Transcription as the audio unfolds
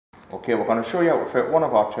Okay, we're going to show you how to fit one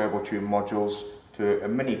of our Turbotune modules to a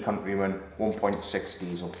Mini Countryman 1.6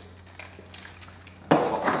 diesel.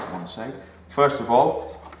 Put that to one side. First of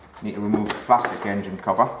all, you need to remove the plastic engine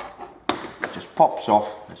cover. It just pops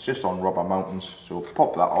off, it's just on rubber mountings, so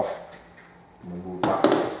pop that off and move that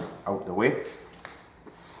out the way.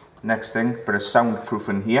 Next thing, bit of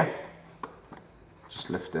soundproofing here. Just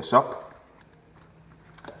lift this up.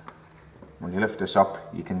 When you lift this up,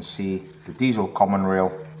 you can see the diesel common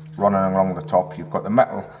rail running along the top. You've got the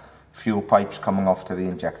metal fuel pipes coming off to the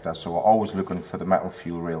injector, so we're always looking for the metal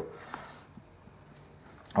fuel rail.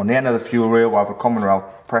 On the end of the fuel rail, we'll have a common rail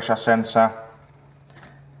pressure sensor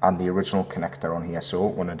and the original connector on here. So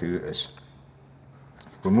what we're going to do is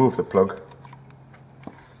remove the plug,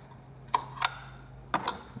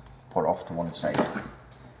 put it off to one side.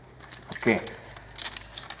 Okay,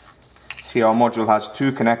 see our module has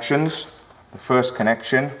two connections. The first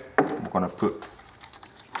connection we're going to put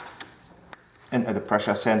into the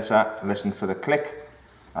pressure sensor, listen for the click,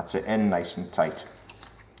 that's it in nice and tight.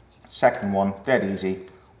 Second one, dead easy,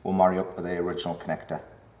 will marry up with the original connector.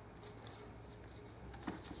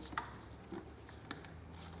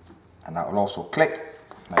 And that will also click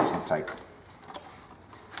nice and tight.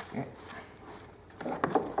 Okay.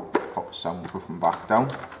 Pop the soundproofing back down.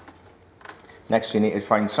 Next you need to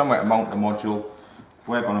find somewhere to mount the module.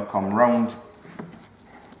 We're going to come round,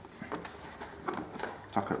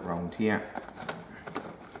 tuck it round here,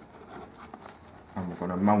 and we're going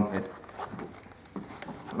to mount it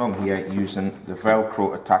along here using the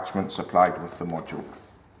Velcro attachment supplied with the module.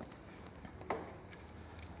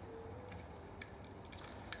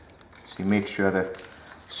 So you make sure the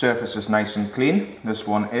surface is nice and clean. This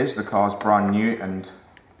one is, the car's brand new and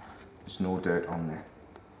there's no dirt on there.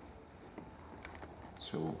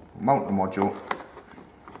 So mount the module.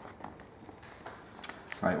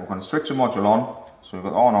 Right, we're going to switch the module on. So we've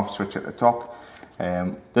got the on off switch at the top.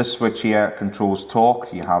 This switch here controls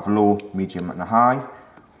torque. You have low, medium and high.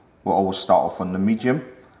 We'll always start off on the medium.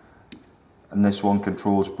 And this one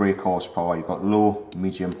controls brake horsepower. You've got low,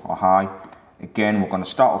 medium or high. Again, we're going to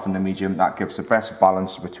start off on the medium. That gives the best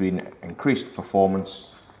balance between increased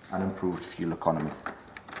performance and improved fuel economy.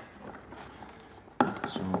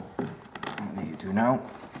 So what we need to do now,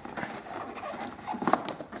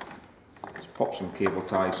 pop some cable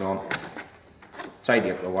ties on,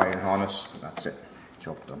 tidy up the wiring harness, and that's it,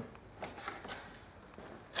 job done.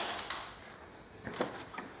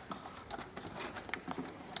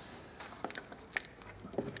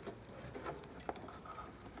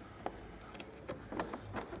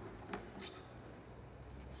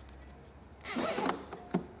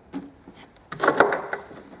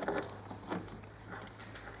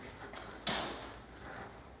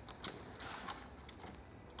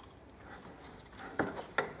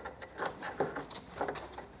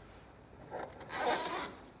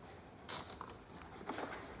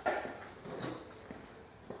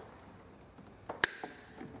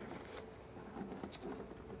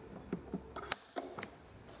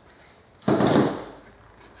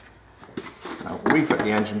 Refit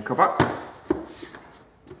the engine cover.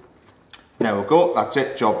 Now we go, that's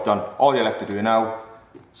it, job done. All you'll have to do now,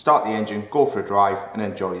 start the engine, go for a drive and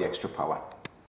enjoy the extra power.